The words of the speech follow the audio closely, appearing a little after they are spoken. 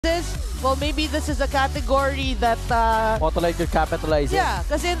Well, maybe this is a category that... MOTOLITE could capitalize yeah,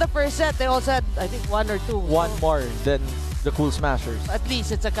 because in the first set, they also had, I think, one or two. One more than the Cool Smashers. At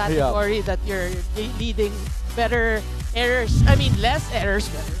least it's a category that you're leading better errors. I mean, less errors,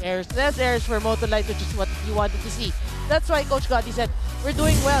 better errors. Less errors for MOTOLITE, which is what you wanted to see. That's why Coach Gotti said, we're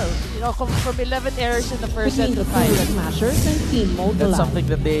doing well. You know, from 11 errors in the first set to 5. Smashers and Team MOTOLITE. That's something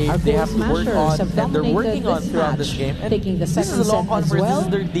that they have to work on, and they're working on throughout this game. And this is a long conference. This is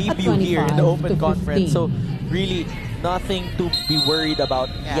their debut here in the Open Conference. So really, nothing to be worried about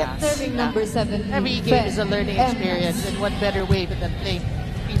yet. Serving number 7. Every game is a learning experience, and what better way than playing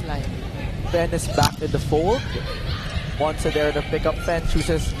CREAMLINE. Ben is back in the fold. Wants it there to pick up Fen,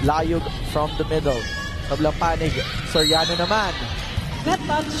 chooses Layug from the middle. Tablang panig, Soriano naman. Net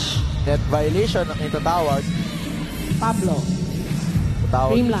touch. Net violation ang itatawag. Pablo.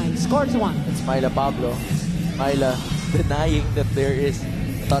 CREAMLINE scores 1. It's Myla Pablo. Myla denying that there is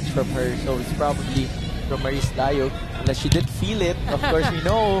a touch from her. So it's probably from Maris Layug. Unless she did feel it. Of course, we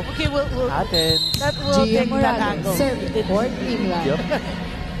know. Okay, we'll happens. That will take that angle. Serving for CREAMLINE. Yep.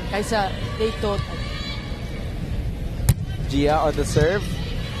 Kaysa they don't. Gia on the serve.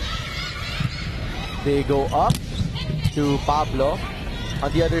 They go up to Pablo. On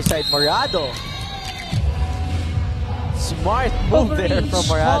the other side, Morado. Smart move there from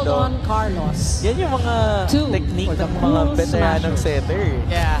Morado. Hold on, Carlos. Yan yung mga technique ng mga veteranong setter.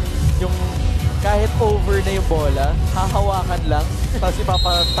 Yeah. Yung kahit over na yung bola, hahawakan lang, tapos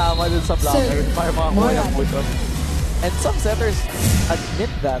ipapatama dun sa blocker para makakuha ng buton. And some setters admit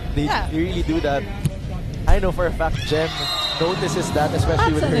that. They really do that. I know for a fact Jem notices that,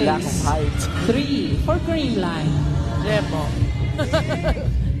 especially with her lack of height. 3 for CREAMLINE. Jem,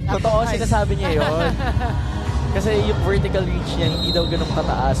 Totoo, sinasabi niya yun. Kasi yung vertical reach niya, hindi daw ganun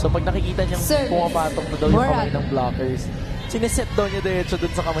kataas. So pag nakikita niyang pumapatok na daw yung kamay ng blockers, siniset daw niya diretso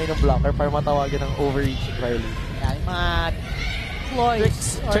dun sa kamay ng blocker para matawagan ng overreaching violation. Yeah, yung mga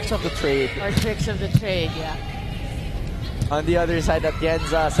ploys. Tricks of the trade. Or tricks of the trade, yeah. On the other side,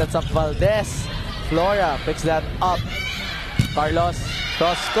 Atienza sets up Valdez. Flora picks that up. Carlos,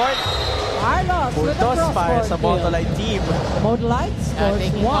 cross court. Carlos with a cross para court sa MOTOLITE team. MOTOLITE scores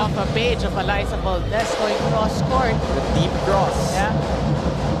taking 1. off a page of Eliza Valdez going cross court. The deep cross. Yeah.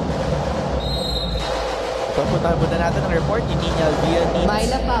 Pupuntahan muna natin ang report ni Nina Alvia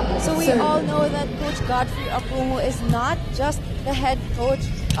Needs. So we all know that Coach Godfrey Apumo is not just the head coach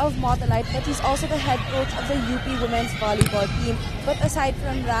of MOTOLITE, but he's also the head coach of the UP women's volleyball team. But aside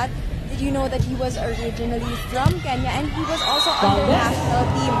from that, did you know that he was originally from Kenya and he was also on their national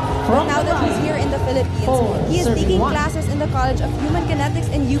team? But now that he's here in the Philippines, he is taking classes in the College of Human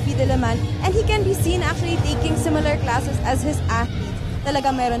Kinetics in UP Diliman, and he can be seen actually taking similar classes as his athletes.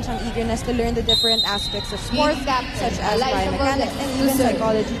 Talaga meron siyang eagerness to learn the different aspects of sports, such as biomechanics and even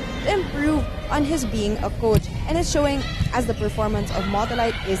psychology, to improve on his being a coach. And it's showing as the performance of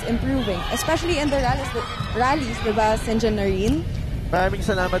MOTOLITE is improving, especially in the rallies, diba, Sinjan Noreen? Maraming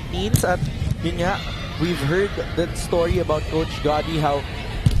salamat, Teens. At yun nga, we've heard that story about Coach Gotti, how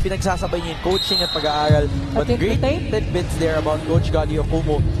pinagsasabay niya yung coaching at pag-aaral. But great tidbits there about Coach Gotti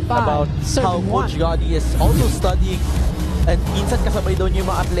Okumo, about how Coach Gotti is also studying. And minsan kasabay daw niya yung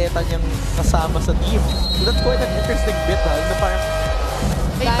mga atleta niyang kasama sa team. So that's quite an interesting bit, ha? Na parang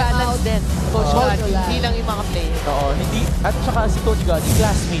may balance din, Coach Gotti, hindi lang yung mga players. Oo, hindi. At saka si Coach Gotti,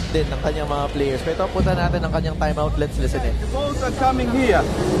 classmate din ng kanyang mga players. Pero ito, punta natin ang kanyang timeout. Let's listen in. The balls are coming here.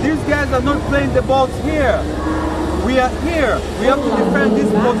 These guys are not playing the balls here. We are here. We have to defend this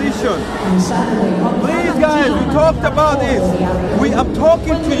position. Please, guys, we talked about this. I'm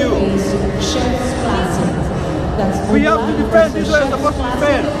talking to you. We have to defend this way we're supposed to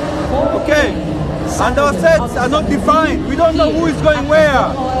defend. Okay. And our sets are not defined. We don't know who is going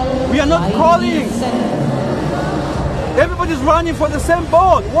where. We are not calling. Everybody's running for the same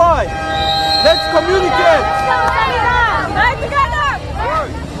ball. Why? Let's communicate. Right together!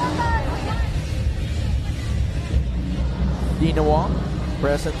 Dina Wong,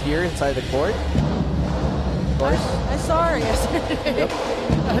 present here inside the court. Of course. I saw her yesterday.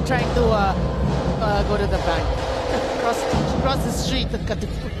 Trying to go to the bank. Cross the street at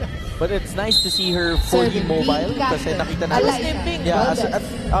Katipunan. But it's nice to see her fully mobile kasi nakita natin. Yeah,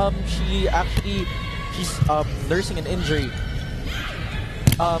 she's nursing an injury.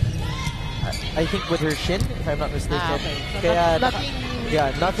 I think with her shin, if I'm not mistaken. Okay.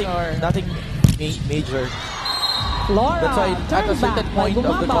 Kaya nothing major. Flora, that's why at a certain point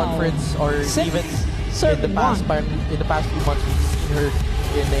of the conference, or even in the past few months, we've seen her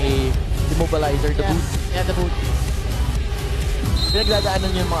in a immobilizer, the boot. Yeah, the boot.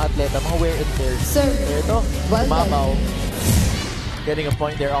 Pinagdadaanan yung mga atleta, mga wear and tear. Ito, mabaw. getting a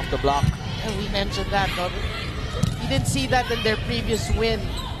point there off the block. And we mentioned that, no? We didn't see that in their previous win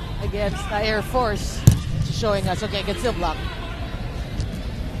against the Air Force. Just showing us, okay, I can still block.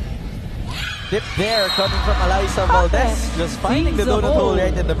 Dip there coming from Alyssa Valdez. Just finding the donut hole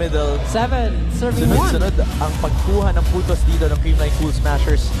right in the middle. 7, serving 1. Sunod-sunod ang pagkuha ng putos dito ng CREAMLINE Cool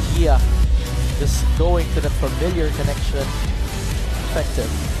Smashers. Gia just going to the familiar connection.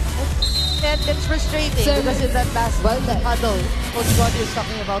 Effective. And it's frustrating because in that last huddle, Coach Gotti is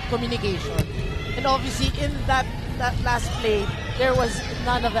talking about communication. And obviously in that last play, there was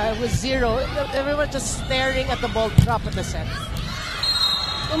none of that. It was zero. Everyone just staring at the ball drop at the center.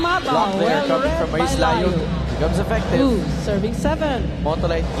 Block there coming from Maris Layo. Becomes effective. 2, serving 7.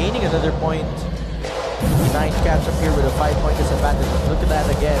 MOTOLITE gaining another point. Nice catch up here with a 5-point disadvantage. Look at that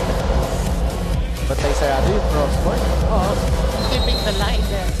again. Patay sarado yung cross court. Oh, skipping the line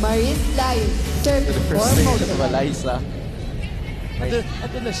there. Maris Layo, To serving the for frustration of MOTOLITE. Alyssa.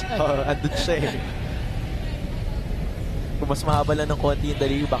 Andun na siya. Andun siya eh. Kung mas mahaba lang ng konti yung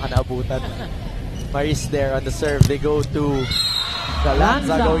dali, baka naabutan. Maris there on the serve. They go to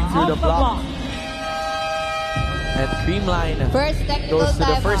Galanza going through the block. And CREAMLINE goes to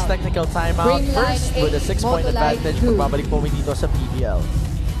the first technical timeout. First with a 6-point advantage. Magbabalik po dito sa PVL.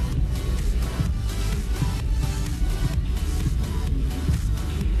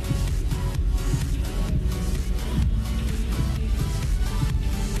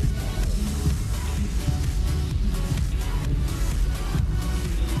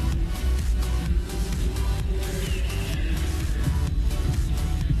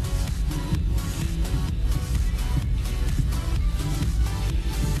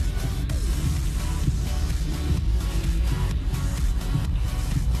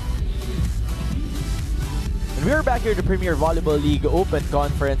 We're back here at the Premier Volleyball League Open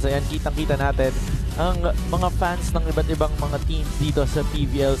Conference. Ayan, kitang-kita natin ang mga fans ng iba't ibang mga teams dito sa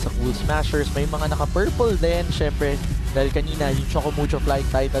PVL, sa Cool Smashers. May mga naka-purple din, syempre, dahil kanina yung Chocomucho Flying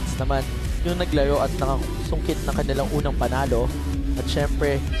Titans naman yung naglaro at nakasungkit ng kanilang unang panalo. At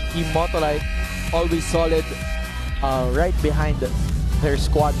syempre, Team MOTOLITE always solid right behind their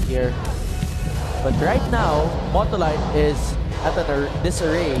squad here. But right now, MOTOLITE is at a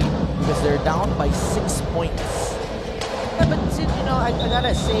disarray because they're down by 6 points. Yeah, but since, you know, I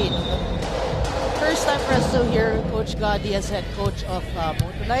gotta say, first time for us to hear Coach Gotti as head coach of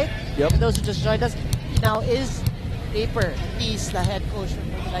MOTOLITE. Yep. For those who just joined us, he now is paper. He's the head coach for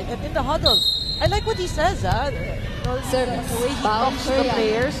MOTOLITE. And in the huddles, I like what he says, You know, the way he talks to the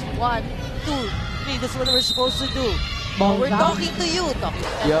players. 1, 2, 3, this is what we're supposed to do. We're talking to you. Talking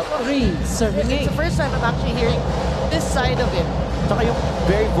to Yep. 3, serving It's 8. the first time I'm actually hearing this side of him. Tsaka yung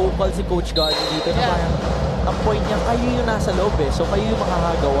very vocal si Coach Gotti dito na parang ang point niya, kayo yung nasa loob eh. So kayo yung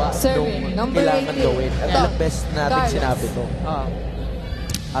makakagawa nung kailangan gawin. At the best natin sinabi to.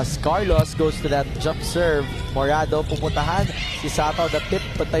 As Carlos goes to that jump serve, Morado pupuntahan. Si Sato, the tip,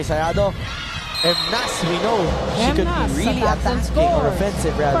 patay sarado. Emnas, we know, she could be really attacking or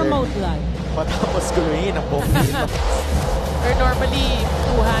offensive rather. Matapos guluhin ang buong dito. They're normally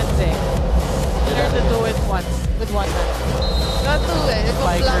two hands eh. You learn to do it once with one hand. Not two eh. It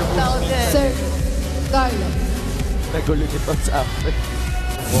will blank down there. Sir, Carlos. Nagulo ni Tots after.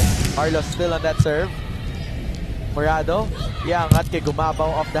 Carlos still on that serve. Morado, iangat kay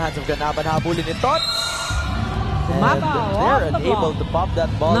Gumabaw off the hands of Ganaban. Habulin ni Tots. Gumabaw they're off the unable block. to pop that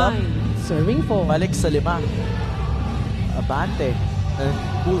ball up. 9, serving 4. Balik sa 5. Abante.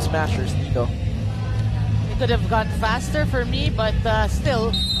 Cool Smashers dito. It could have gone faster for me, but still,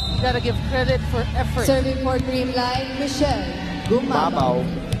 you gotta give credit for effort. Serving for CREAMLINE, Michelle Gumabaw.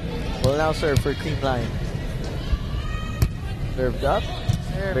 Will now serve for CREAMLINE. Served up.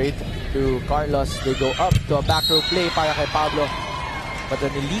 Straight to Carlos. They go up to a back row play para kay Pablo. But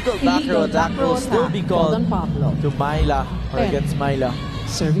an illegal back row attack will still be called to Myla or against Myla.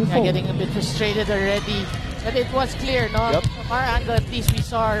 Serving 4. Getting a bit frustrated already. But it was clear, no? Yep. From our angle, at least we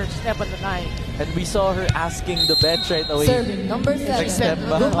saw her step on the line. And we saw her asking the bench right away. Serving number 7. Next step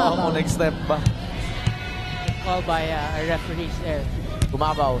ba? Oo, next step ba? Called by our referees there.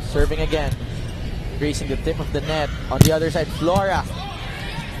 Gumabaw, serving again. Gracing the tip of the net. On the other side, Flora.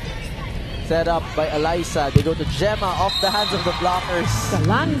 Set up by Alyssa. They go to Gemma off the hands of the blockers.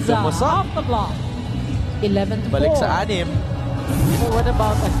 Galanza Lumusok. off the block. 11 to 4. Balik sa 6. So what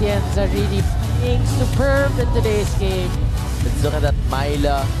about Atienza really being superb in today's game? Let's look at that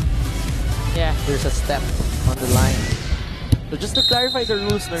Myla. Yeah. There's a step on the line. So just to clarify the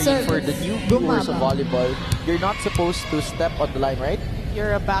rules, Noreen, for the new viewers of volleyball, you're not supposed to step on the line, right?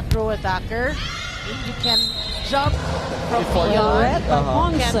 You're a back row attacker. You can jump from Before beyond. Red by Uh-huh.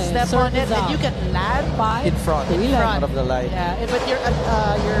 You can Ponce. step on Serve it is and out. you can land 5 In front. to 11. Out of the line. Yeah, but your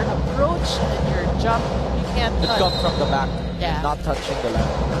approach and your jump, you can't It touch. come from the back. Yeah. Not touching the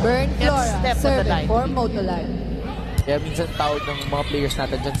line. Burn Can't Flora step on the serving line. for Motolite. Kaya minsan tawag ng mga players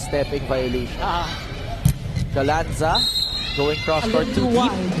natin dyan, stepping violation. Ah, Galanza, going cross A court little too too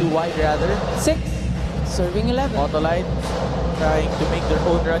deep, wide. too wide rather. 6. Serving 11. Motolite trying to make their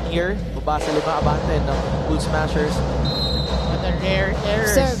own run here. Baba sa 5 abante ng Pool Smashers. but the rare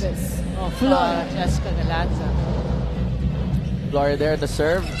errors Service. of Flora. Jessica Galanza. Flora there, the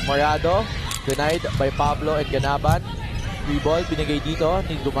serve. Morado, denied by Pablo and Ganaban. Free ball, binigay dito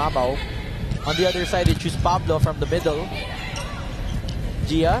ni Dumabaw. On the other side, they choose Pablo from the middle.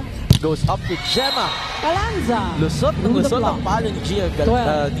 Gia goes up to Gemma. Galanza. Lusot ng Through the lusot block. ang palo ni Gia.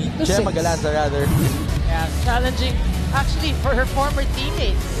 12 Ni to Gemma 6. Galanza rather. Yeah, challenging actually for her former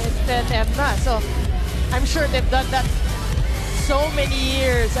teammate. It's Emma. So I'm sure they've done that so many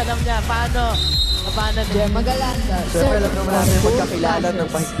years. Alam niya paano Gemma Galanza Siyempre, alam serving naman for natin Pool magkakilala ng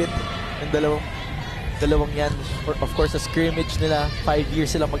Smashers. mahigpit ng dalawang yan. Of course, sa scrimmage nila, 5 years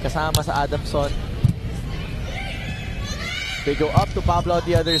silang magkasama sa Adamson. They go up to Pablo on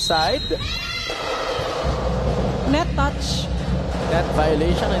the other side. Net touch. Net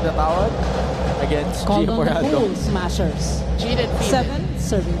violation ang natawag against Called Gia on the Morado. Pool Smashers. cheated feel. 7.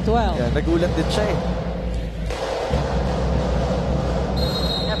 Serving 12. Yeah, nagulat din siya eh.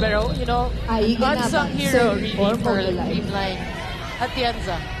 Yeah, pero you know, Ay, unsung Ganaban, hero serving really for for Motolite. Creamline.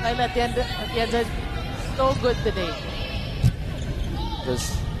 Atienza. Kyle Atienza is so good today.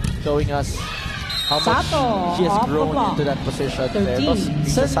 Just showing us how much Sato, she has off the grown block. into that position. 13, There goes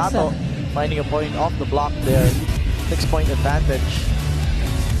Lisa Sato 37. finding a point off the block there. 6-point advantage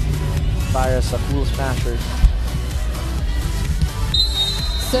para sa Pool Smashers.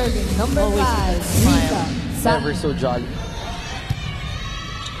 Serving number Always 5, smile. Rita Never so jolly.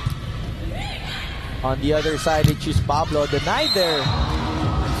 On the other side, they choose Pablo. Denied there.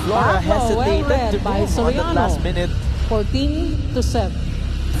 Flora Pablo, hesitated well read to by move on the Soriano. last minute. 14 to 7.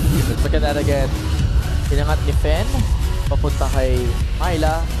 Let's look at that again. Pinangat ni Fen. Papunta kay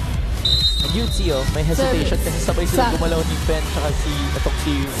Myla. And you see, oh, may hesitation kasi sabay sila Sa- gumalaw ni Fen tsaka si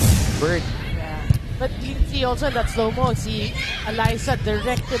Bird. Yeah. But you see also in that slow-mo, see Eliza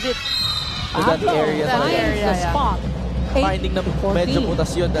directed it. To that Pablo area that finds talaga. area, the yeah. spot. 8 Finding na to 14. medyo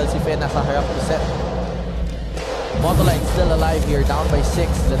butas yun dahil si Fen nasa harap to set. Motolite still alive here, down by 6.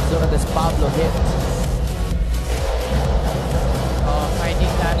 Let's look at this Pablo hit. Oh, finding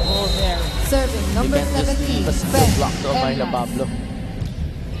that hole there. serving You number can't just 17, leave a single Fen block to Myla Emnas. Pablo.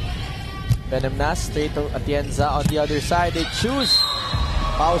 Venomnas straight to Atienza. On the other side, they choose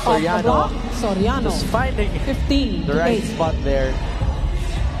Pau Off the block. Soriano. Soriano. Just finding 15 the to right 8. spot there.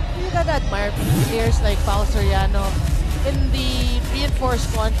 You gotta admire players like Paul Soriano. In the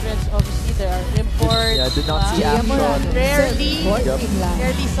reinforced conference, obviously there are imports. Yeah, did not see Gia action. Morado, Rarely. serving for Yup. Creamline.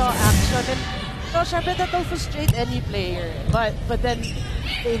 Rarely saw action. And so, syempre, that'll frustrate any player. But then,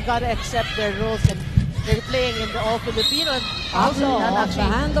 they gotta accept their roles and they're playing in the all-Filipino. And Paul Pablo Soriano off the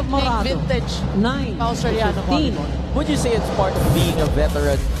hand of playing Morado. vintage 9 Paul to Soriano 15. volleyball. Would you say it's part of being a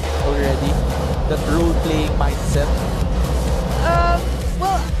veteran already? That role-playing mindset?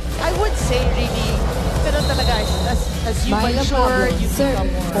 Well, I would say really, ganun talaga, as you Myla mature, Pablo, you become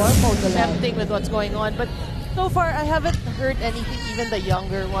serving more for Motolite. accepting with what's going on. But so far, I haven't heard anything, even the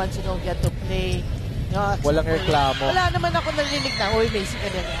younger ones, get to play. Walang reklamo. Wala naman ako narinig na, oy, may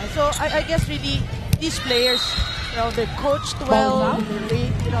ganyan. So, I guess really, these players, they're coached well. Ball They,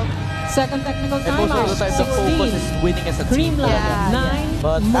 Second technical And most of the time, the focus is 16. winning as a team. Creamline. Yeah, 9.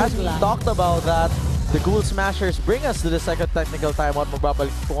 But as we Mugla. talked about that, the Ghoul Smashers bring us to the second technical timeout.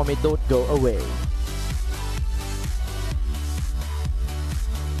 Magbabalik po kami. Don't go away.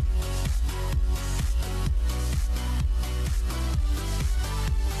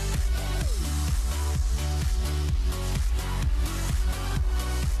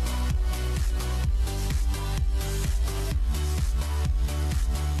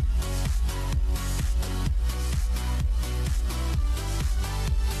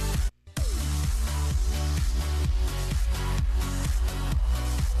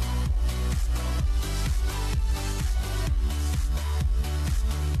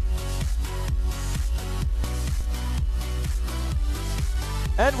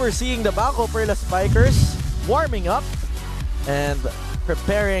 And we're seeing the Bangko Perla Spikers warming up and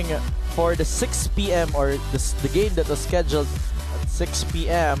preparing for the 6 p.m. or the game that was scheduled at 6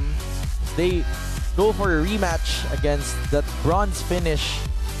 p.m. They go for a rematch against that bronze finish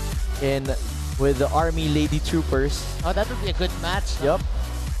in with the Army Lady Troopers. oh, that would be a good match. Yup.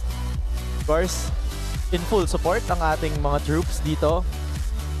 Of course, in full support ang ating mga troops dito.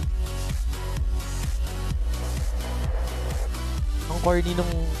 Ang corny nung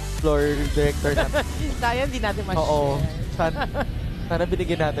floor director natin. Sayang, di natin ma-share. Oo. Sana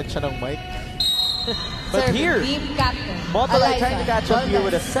binigyan natin siya ng mic. But here, Team captain. MOTOLITE trying to catch up here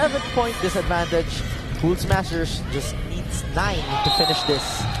with a 7-point disadvantage. Cool Smashers just needs 9 to finish this.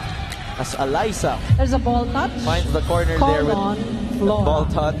 As Eliza There's a ball touch. finds the corner there with ball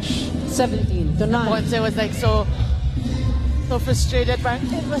touch. 17 to 9. Ponce was like so frustrated. Parang,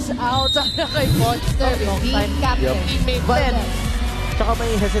 it was out. Sabi na kay Ponce. Team captain. Teammate then. Tsaka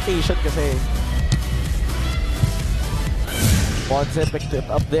may hesitation kasi. Ponce picked it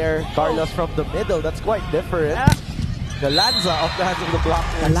up there. Carlos from the middle. That's quite different. Galanza off the hands of the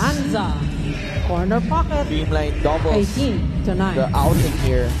blockers. Galanza. Corner pocket. CREAMLINE doubles 18 to 9. the outing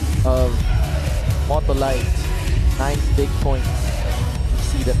here of MOTOLITE. 9 big points. You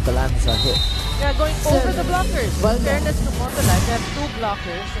see that Galanza hit. Yeah, going over the blockers. Well In fairness to MOTOLITE, they have 2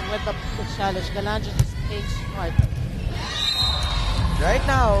 blockers and went up to the challenge. Galanza just takes smart. Right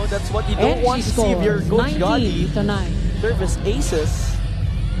now, that's what you don't And want she to see if you're scores Coach Gotti. 19 to 9. Service aces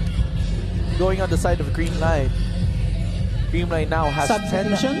going on the side of CREAMLINE. CREAMLINE now has 10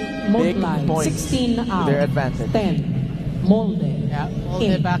 Substitution. big Molde. points 16 to out. their advantage. 10. Molde. Yeah,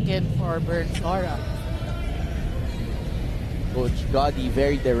 Molde back in for Burn Flora. Coach Gotti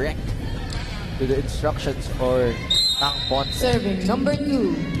very direct to the instructions for Tang Ponce. Serving number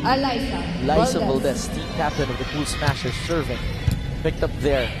 2, Eliza Liza Valdez. Valdez, team captain of the Cool Smashers, serving. Picked up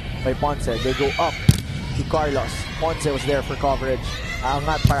there by Ponce. They go up to Carlos. Ponce was there for coverage.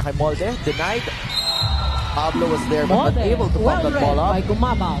 Angat para kay Molde. Denied. Pablo was there but Molde. unable to pop that ball By up.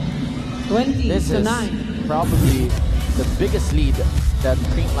 Gumabaw. 20 This to is 9. probably the biggest lead that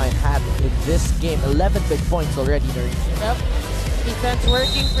CREAMLINE had in this game. 11 big points already in the region. Yep. Defense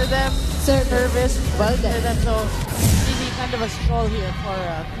working for them. Service for them. So really kind of a stroll here for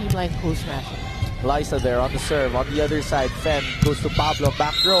CREAMLINE Cool Smash. Liza there on the serve. On the other side, Fen goes to Pablo.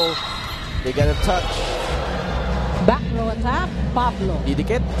 Back row. They get a touch. Back row attack. Pablo.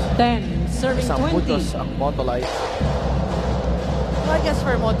 Didikit. 10. Serving Isang 20. putos ang MOTOLITE. So I guess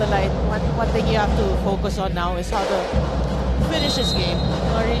for MOTOLITE, one thing you have to focus on now is how to finish this game.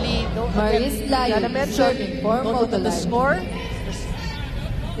 Really, don't Maris Layo, gotta mention, serving for don't look at the MOTOLITE. score. Just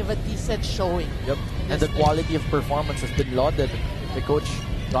give a decent showing. Yep. And the quality of performance has been lauded by Coach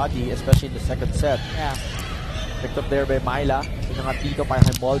Gotti, especially in the second set. Yeah. Picked up there by Myla. Pinangat dito para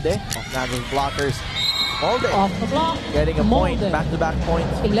kay Molde. Off Nagel blockers. Molde Off the block. getting a point. Molde. Back-to-back points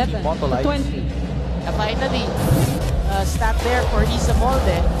for 11 to MOTOLITE. 20. Finally, stat there for Isa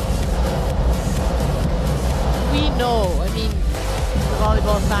Molde. We know, I mean, the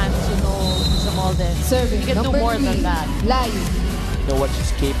volleyball fans, you know, Isa Molde. Serving You can do number more 3, than that. Layo. You know what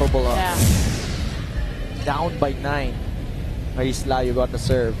she's capable of. Yeah. Down by 9. Maris Layo got the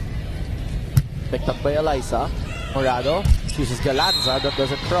serve. Picked up by Eliza. Morado chooses Galanza. That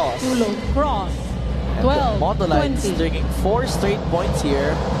doesn't cross. Too low cross. And 12 MOTOLITE 20. stringing 4 straight points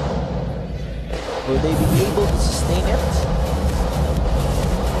here. Will they be able to sustain it?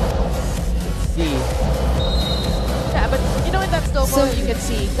 Let's see. Yeah, but you know in that slow mo, Sir, you can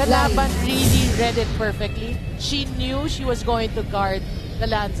see Galaban really read it perfectly. She knew she was going to guard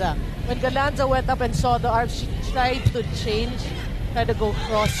Galanza. When Galanza went up and saw the arms, she tried to change, tried to go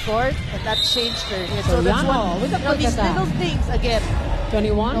cross court, and that changed her. Yeah, so that's Soriano what, with the you know, these quick attack. little things, again,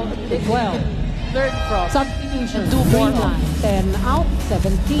 21 to 12. learn from. Substitution. And do more of. 10 out.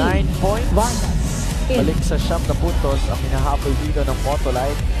 17. 9 points. Vargas. In. Balik sa siyam na puntos ang hinahabol dito ng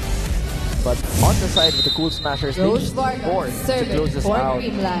MOTOLITE. But on the side with the Cool Smashers, they Rose just need Vargas, 4 to serving close this for out.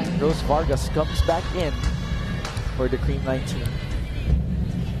 CREAMLINE. Rose Vargas comes back in for the CREAMLINE team.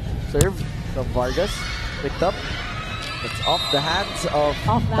 Serve from Vargas. Picked up. It's off the hands of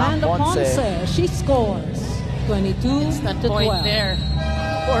Off the hand of Ponce. Ponce. She scores. 22 That to point 12. there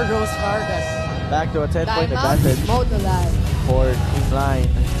for Rose Vargas. Back to a 10-point Timeout, advantage MOTOLITE. for CREAMLINE.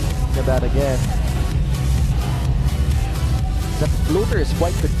 Look at that again. That floater is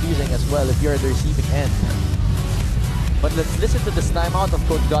quite confusing as well if you're at the receiving end. But let's listen to this timeout of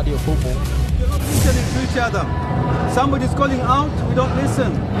Coach Gotti Okumu. We're not listening to each other. Somebody's calling out, we don't listen.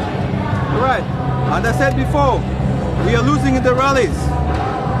 Alright, and I said before, we are losing in the rallies.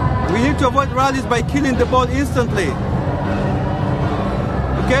 We need to avoid rallies by killing the ball instantly.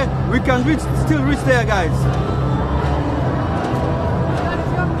 Okay, we can still reach there, guys.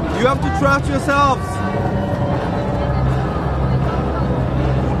 You have to trust yourselves.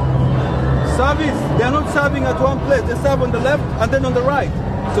 Service, they're not serving at one place. They serve on the left and then on the right.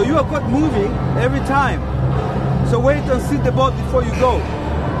 So you are caught moving every time. So wait and see the ball before you go.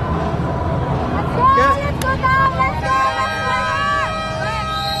 Okay?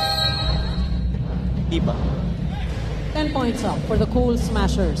 Di ba? 10 points up for the Cool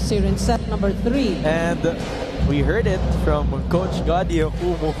Smashers here in set number 3. And we heard it from Coach Gadi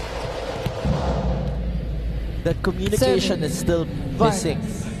Okumu that communication is still missing.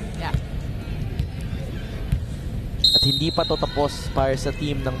 Yeah. At hindi pa to tapos para sa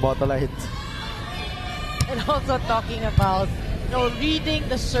team ng MOTOLITE. And also talking about, reading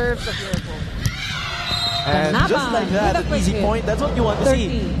the serves of your opponent. And just like that, an easy point, that's what you want to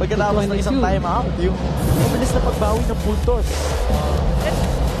see. Pagkatapos ng isang timeout, yung mabilis na pagbawi ng puntos. And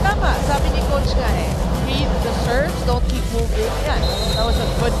tama, sabi ni Coach nga read the serves, don't keep moving. Yan, that was a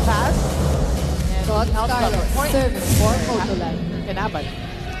good pass. And Rod outcome, Carlos, point. service for MOTOLITE. Kinaban.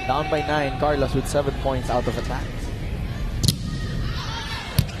 Down by 9, Carlos with 7 points out of attack.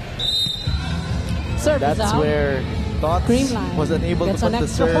 Serve is That's out. where Tots CREAMLINE was unable to gets put an the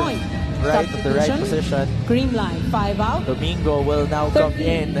extra serve point. right at the right Substitution, position. CREAMLINE 5 out. Domingo will now come 13,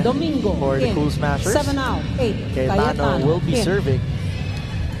 in Domingo for the in. Cool Smashers. 7 out. 8, Cayetano will be in. serving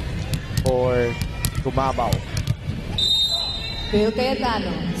for Tumabaw. Phil Cayetano,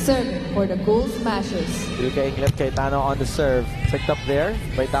 serving for the Cool Smashers. Ilka Inglet Cayetano on the serve. Picked up there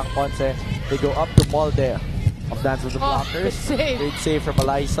by Dak Ponce. They go up to Molde of Dance with the Blockers. Good save. Great save from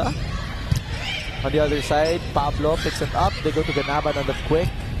Eliza. On the other side, Pablo picks it up. They go to Ganaban on the quick.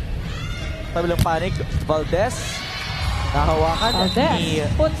 Tabilang panic, Valdez. Nahawakan ni Valdez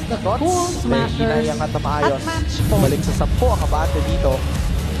puts the Tots. Cool Smashers Hinayang at maayos. at match point. Balik sa 10 ang kabate dito.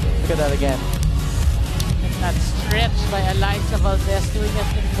 Look at that again. That stretch by Eliza Valdez doing it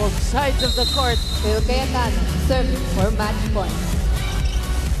in both sides of the court. Phil Cayetano, serving for match point.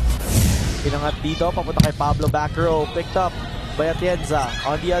 Pinangat dito, papunta kay Pablo back row. Picked up by Atienza.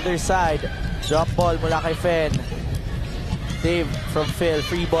 On the other side, drop ball mula kay Fen. Save from Phil.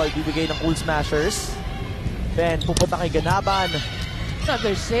 Free ball, bibigay ng Cool Smashers. Fen, pupunta kay Ganaban.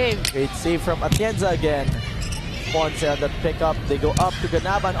 Another save. Great save from Atienza again. Ponce on that pickup. They go up to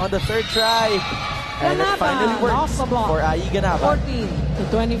Ganaban on the third try. And it finally Ganaban off works the block. for Ai Ganaban.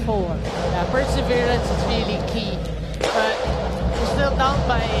 14-24. Yeah, perseverance is really key. But we're still down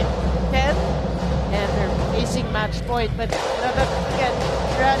by 10 and they're facing match point. But again,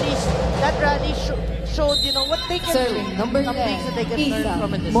 that rally showed, what they can Serving do. number Some 10, things that they can learn Isa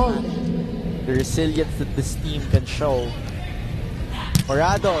from in this Mol. match. The resilience that this team can show.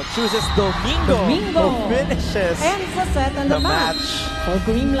 Morado chooses Domingo, Domingo who finishes ends the set and the match for with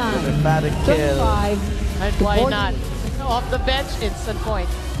CREAMLINE. emphatic kill. 25 And to why 40. not? Off the bench, instant point.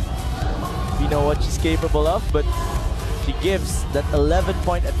 We know what she's capable of, but she gives that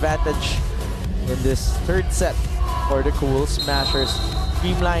 11-point advantage in this third set for the Cool Smashers.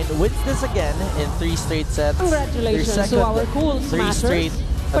 CREAMLINE wins this again in 3 straight sets. Congratulations to our Cool Smashers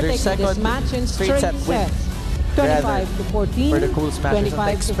for their taking this match in straight set win. sets. 25 to 14, For the Cool Smashers at the 25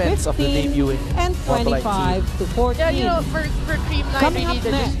 to expense of the 15, debuting and MOTOLITE 25 to 14. Yeah, for CREAMLINE, Coming really, up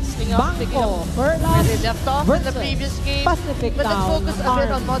they're next, just picking up Bangko, where Perlas they left off in the versus previous game. Pacific But let's Town focus a bit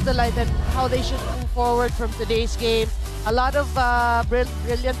on Army. MOTOLITE and how they should move forward from today's game. A lot of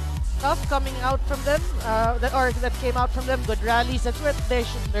brilliant stuff coming out from them, that came out from them. Good rallies. That's what they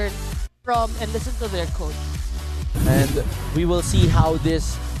should learn from and listen to their coach. And we will see how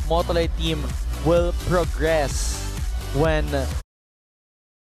this MOTOLITE team will progress when